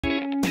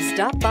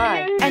Stop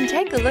by and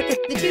take a look at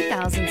the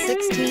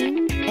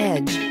 2016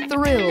 Edge.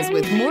 Thrills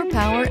with more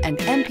power and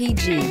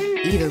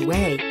MPG. Either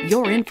way,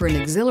 you're in for an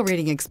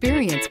exhilarating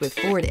experience with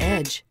Ford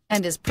Edge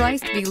and is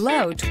priced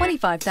below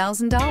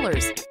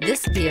 $25,000.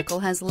 This vehicle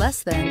has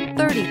less than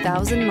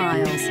 30,000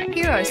 miles.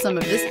 Here are some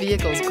of this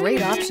vehicle's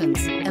great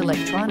options: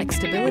 electronic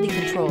stability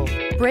control,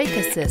 brake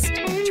assist,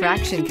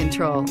 traction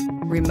control,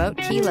 remote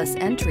keyless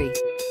entry,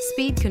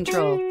 speed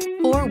control,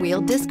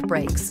 four-wheel disc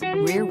brakes,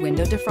 rear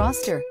window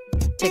defroster,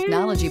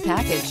 technology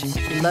package,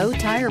 low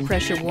tire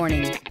pressure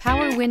warning,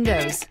 power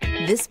windows.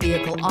 This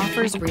vehicle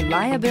offers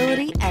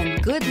reliability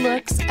and good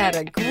looks at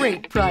a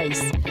great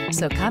price.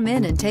 So come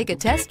in and take a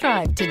test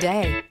drive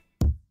today.